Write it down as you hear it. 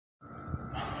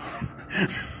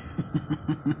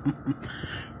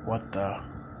What the?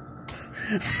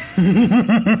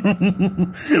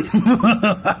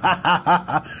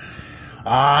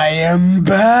 I am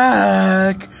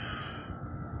back.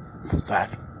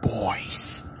 That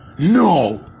voice.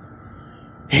 No.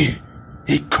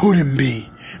 It couldn't be.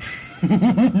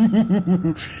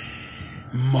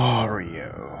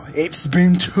 Mario, it's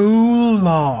been too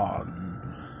long.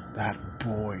 That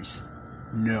voice.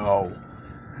 No.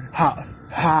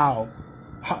 How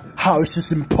is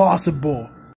this impossible?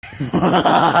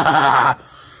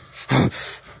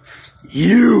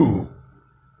 You!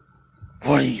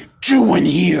 What are you doing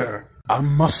here? I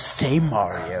must say,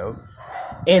 Mario,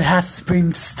 it has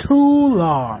been too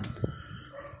long.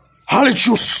 How did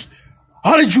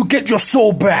you get your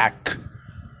soul back?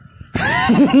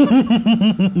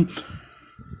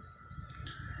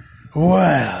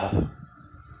 Well,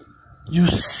 you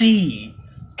see,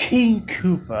 King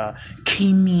Koopa,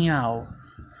 King Meow,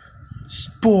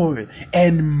 Sport,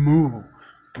 and Moo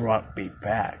brought me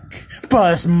back.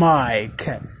 But as my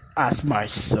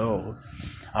soul,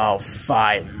 I'll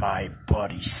find my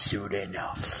body soon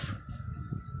enough.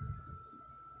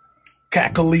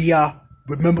 Cackletta,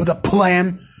 remember the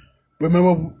plan?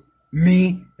 Remember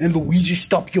me and Luigi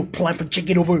stopped your plan for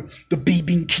taking over the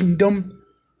Bean Kingdom?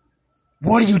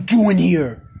 What are you doing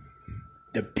here?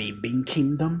 The Bean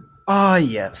Kingdom? Ah,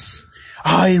 yes.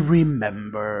 I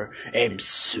remember. And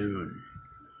soon,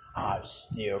 I'm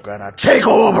still gonna take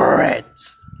over it.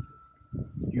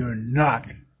 You're not.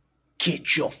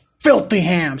 Get your filthy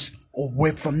hands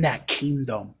away from that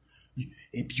kingdom.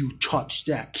 If you touch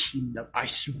that kingdom, I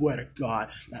swear to God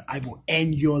that I will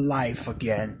end your life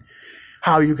again.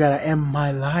 How you gonna end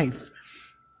my life?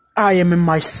 I am in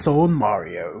my soul,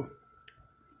 Mario.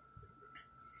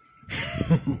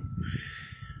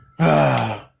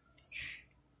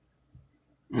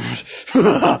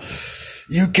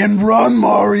 You can run,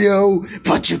 Mario,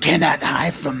 but you cannot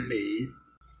hide from me.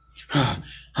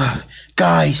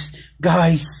 Guys,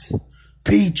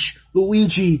 Peach,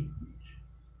 Luigi.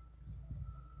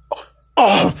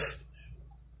 Oh,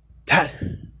 that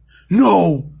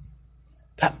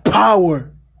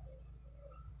power.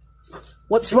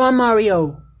 What's wrong,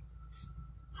 Mario?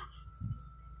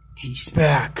 He's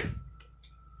back.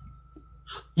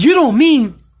 You don't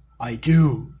mean... I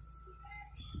do.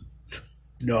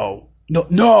 No.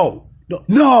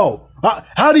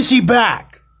 How is he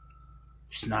back?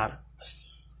 He's not.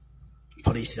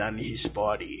 But he's on his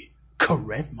body.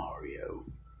 Correct, Mario.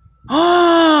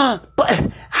 Ah,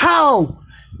 but how?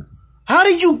 How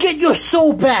did you get your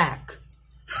soul back?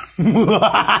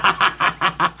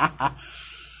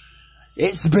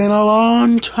 It's been a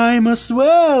long time as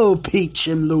well, Peach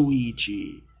and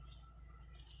Luigi.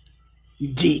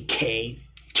 DK,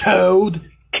 Toad,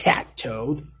 Cat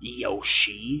Toad,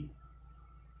 Yoshi.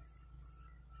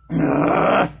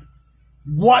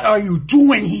 What are you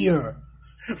doing here?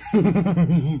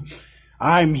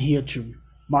 I'm here to...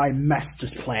 My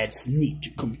master's plans need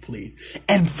to complete.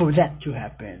 And for that to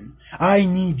happen, I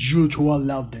need you to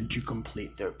allow them to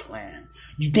complete their plan.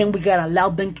 You think we gotta allow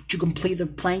them to complete their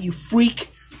plan, you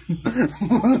freak? You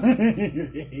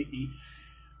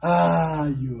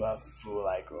a fool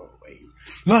like always.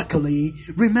 Luckily,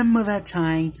 remember that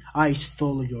time I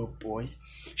stole your voice?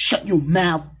 Shut your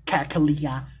mouth,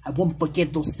 Cackletta. I won't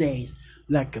forget those days.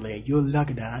 Luckily, you're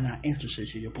lucky that I'm not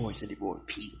interested in your voice anymore,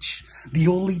 Peach. The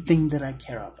only thing that I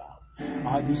care about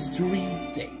are these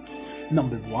 3 things.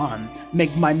 Number 1,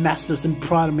 make my masters and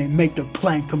proud of me make the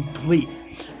plan complete.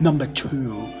 Number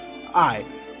 2, I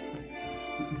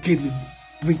give it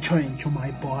return to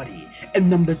my body. And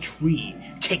number 3,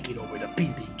 take it over the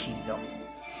Bean Kingdom.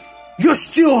 You're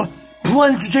still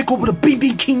planning to take over the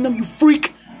Bean Kingdom, you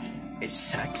freak?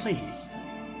 Exactly.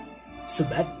 So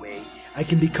that way, I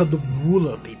can become the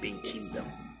ruler of the Bean Kingdom.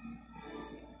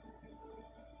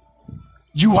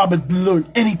 You haven't learned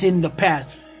anything in the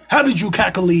past, haven't you,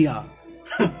 Cackletta?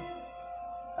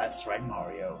 That's right,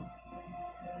 Mario.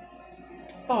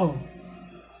 Oh,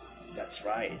 that's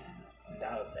right.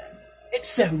 Now then,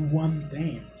 except one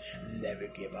thing, never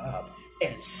give up,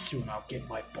 and soon I'll get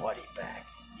my body back.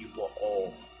 You will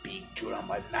all be good on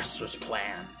my master's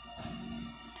plan.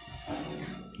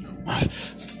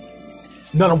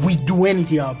 None of we do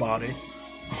anything about it.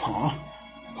 Huh?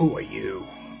 Who are you?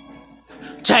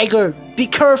 Tiger, be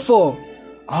careful!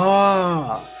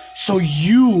 Ah, so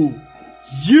you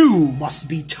must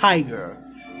be Tiger.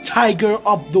 Tiger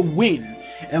of the Wind.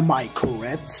 Am I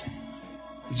correct?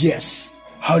 Yes.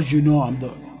 How did you know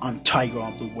I'm Tiger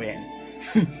of the Wind?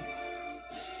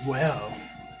 Well,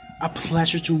 a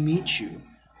pleasure to meet you.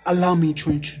 Allow me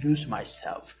to introduce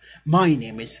myself. My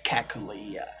name is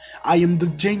Cackletta. I am the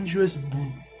dangerous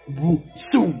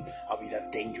soon I'll be the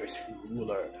dangerous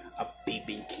ruler of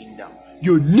Bean Kingdom.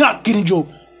 You're not getting your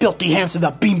filthy hands to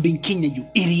the Bean Kingdom, you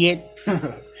idiot!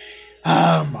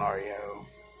 Mario.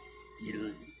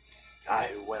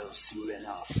 I will soon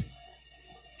enough.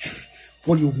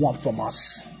 What do you want from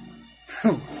us?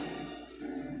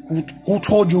 Who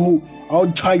told you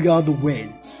I'll tiger the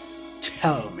wind?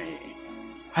 Tell me.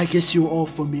 I guess you're all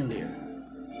familiar.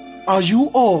 Are you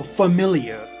all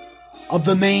familiar of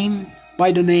the name,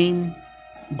 by the name,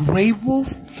 Grey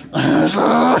Wolf?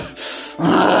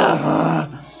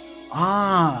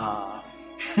 Ah,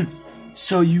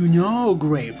 so you know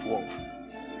Grey Wolf.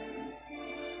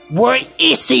 Where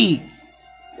is he?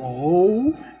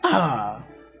 Oh,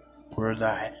 where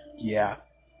the, yeah,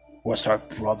 what's our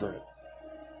brother?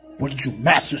 What did you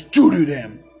masters do to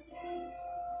them?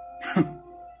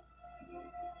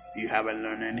 You haven't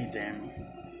learned anything.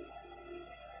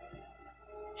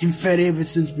 In fact, ever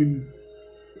since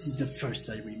this is the first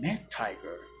time we met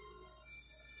Tiger.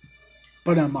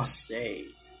 But I must say,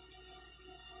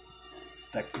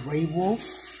 the Grey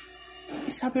Wolf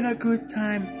is having a good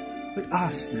time with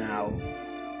us now.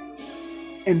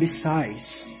 And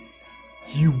besides,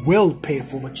 you will pay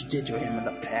for what you did to him in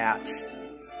the past.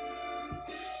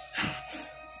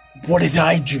 What did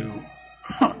I do?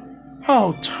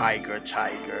 Oh, Tiger,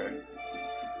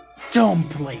 don't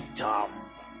play dumb.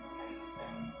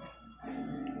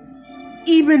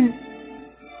 Even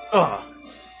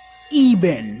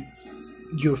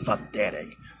you're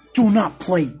pathetic. Do not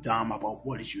play dumb about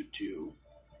what did you do.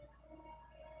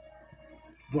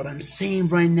 What I'm saying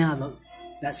right now,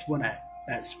 that's what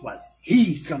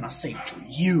he's gonna say to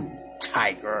you,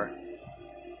 Tiger.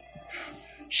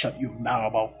 Shut your mouth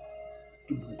about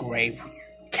the grave,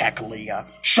 Cackletta.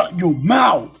 Shut your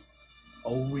mouth!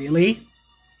 Oh, really?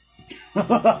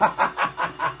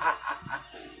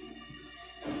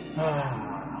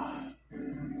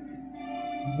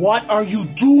 What are you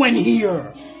doing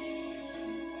here?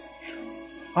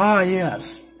 Ah,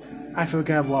 yes. I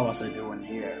forgot what was I doing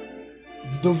here.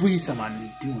 The reason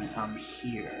I'm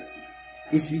here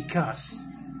is because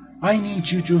I need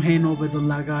you to hand over the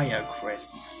Lagaya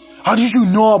crisp. How did you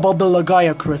know about the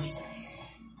Lagaya crisp?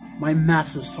 My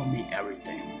master told me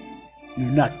everything.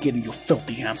 You're not getting your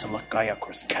filthy hands on Lagaya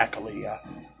crisp, Cackletta.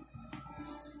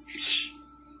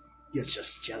 You're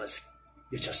just jealous.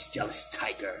 You're just jealous,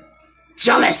 Tiger.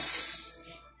 Jealous!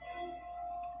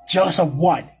 Jealous of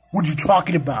what? What are you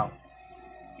talking about?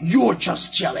 You're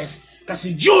just jealous because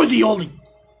you're the only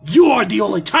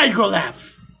tiger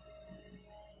left.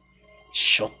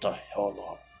 Shut the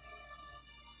hell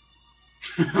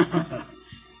up.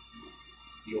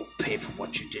 You'll pay for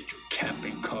what you did to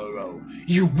Captain Kuro.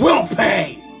 You will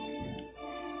pay!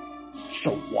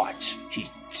 So what?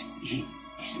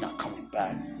 He's not coming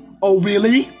back. Oh,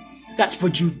 really? That's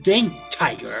what you think,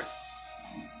 Tiger.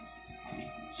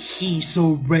 He's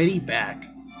already back.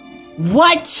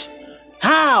 What?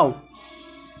 How?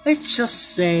 Let's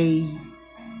just say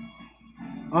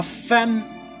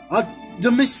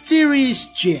the mysterious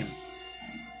gem.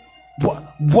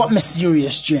 What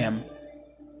mysterious gem?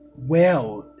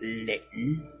 Well,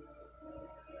 Litten,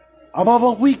 about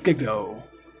a week ago,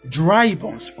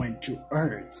 Drybones went to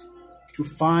Earth to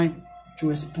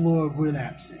explore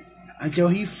relapsing until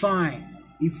he found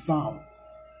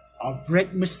a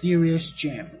red mysterious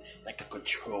gem that could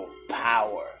control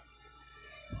power.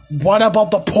 What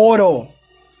about the portal?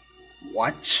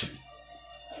 What?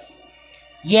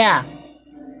 Yeah,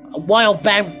 a while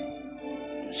back,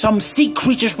 some sea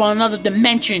creatures from another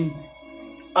dimension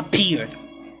appeared.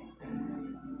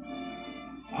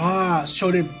 Ah, so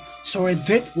it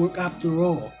did work after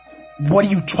all. What are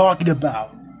you talking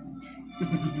about?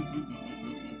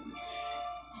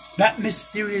 That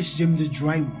mysterious gem the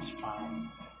Drybones found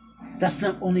does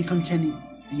not only contain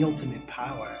the ultimate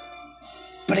power,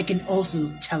 but it can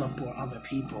also teleport other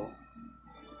people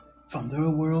from their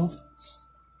world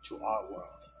to our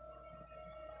world.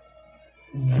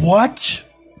 What?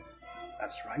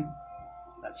 That's right.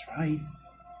 That's right.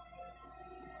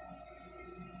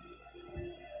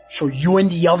 So you and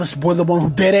the others were the one who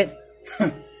did it?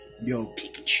 No,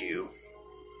 Pikachu.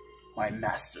 My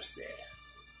masters did.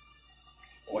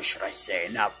 Or should I say,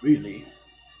 not really.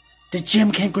 The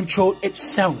gem can control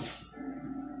itself.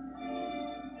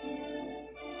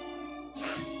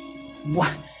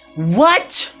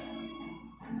 What?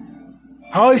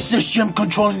 How is this gem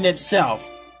controlling itself?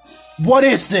 What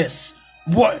is this?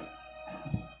 What?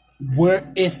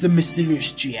 Where is the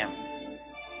mysterious gem?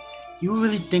 You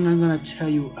really think I'm gonna tell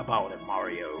you about it,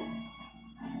 Mario?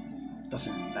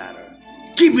 Doesn't matter.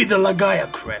 Give me the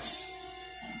Lagaya, Chris.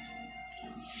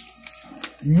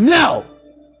 No!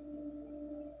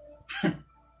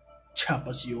 Tough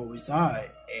as you always are,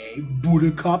 eh,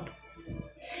 Buttercup?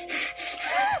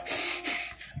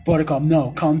 Buttercup,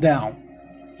 no, calm down.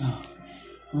 Oh,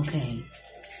 okay.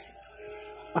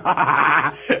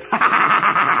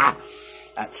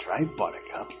 That's right,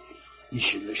 Buttercup. You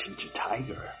should listen to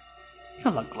Tiger. You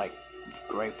look like you're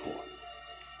grateful.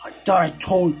 I thought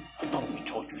we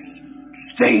told you to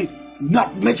stay,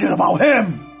 not mention about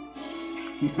him.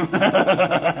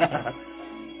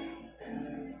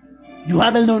 You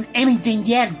haven't learned anything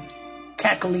yet,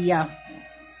 Cackletta.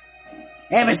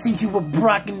 Ever since you were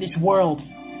brought in this world,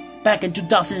 back in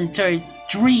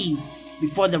 2003,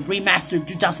 before the remaster of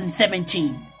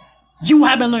 2017, you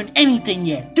haven't learned anything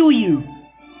yet, do you?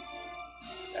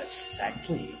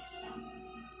 Exactly.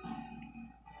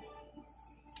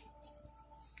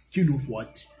 You know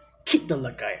what? Keep the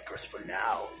Lagaya curse for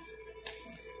now.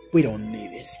 We don't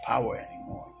need his power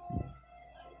anymore.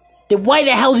 Then why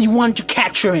the hell do you want to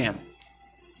capture him?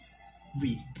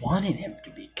 We wanted him to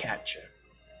be captured,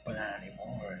 but not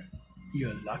anymore.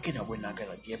 You're lucky that we're not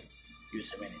gonna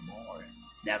use him anymore.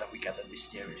 Now that we got the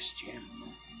mysterious gem,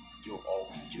 you're all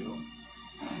we do.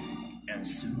 And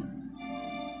soon,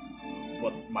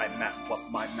 what my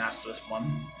masters want,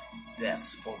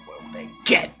 that's what will they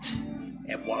get.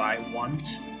 And what I want,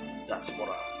 that's what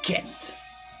I'll get.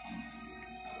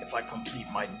 If I complete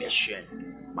my mission,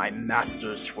 my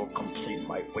masters will complete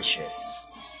my wishes.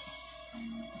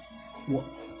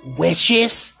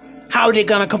 Wishes? How are they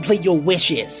gonna complete your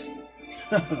wishes?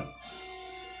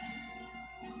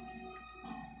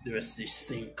 There's this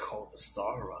thing called the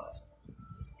Star Rod.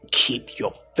 Keep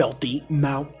your filthy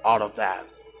mouth out of that.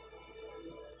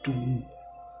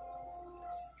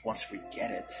 Once we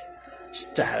get it,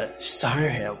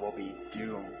 Starhair will be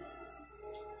doomed.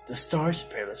 The Star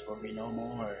Spirits will be no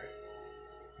more.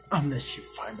 Unless you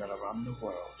find that around the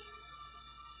world.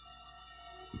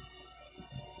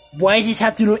 Why does this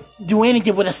have to do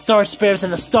anything with the Star Spirits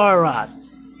and the Star Rod?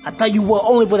 I thought you were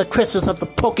only with the crystals of the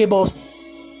Pokeballs,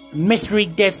 Mystery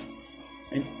Disc,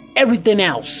 and everything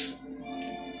else.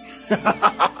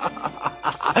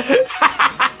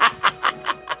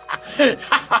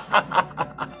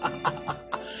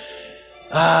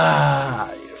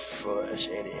 Ah, you foolish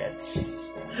idiots.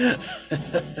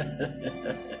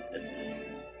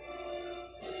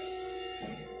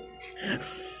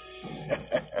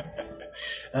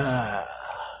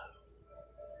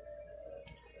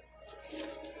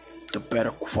 The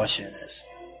better question is,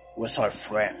 where's our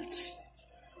friends?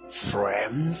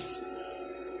 Friends?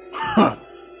 Huh,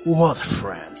 what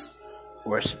friends?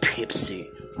 Where's Pipsy?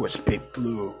 Where's Big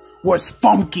Blue? Where's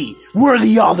Funky? Where are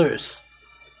the others?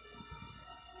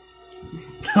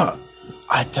 Huh,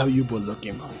 I thought you were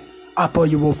looking. I thought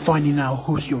you were finding out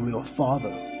who's your real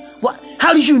father. What?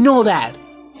 How did you know that?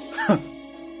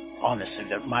 Honestly,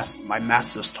 my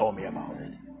masters told me about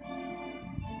it.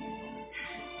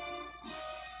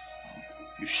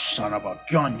 You son of a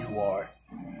gun, you are.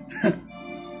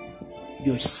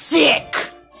 You're sick!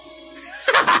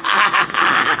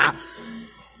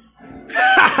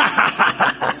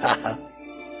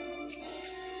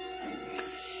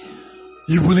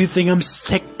 You really think I'm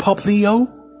sick, Pop Leo?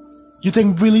 You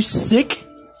think I'm really sick?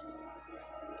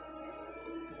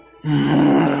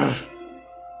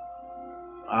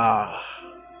 Ah,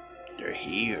 they're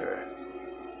here.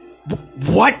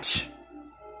 What?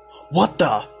 What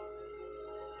the?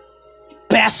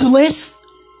 Basilisk?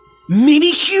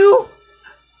 Minikyu?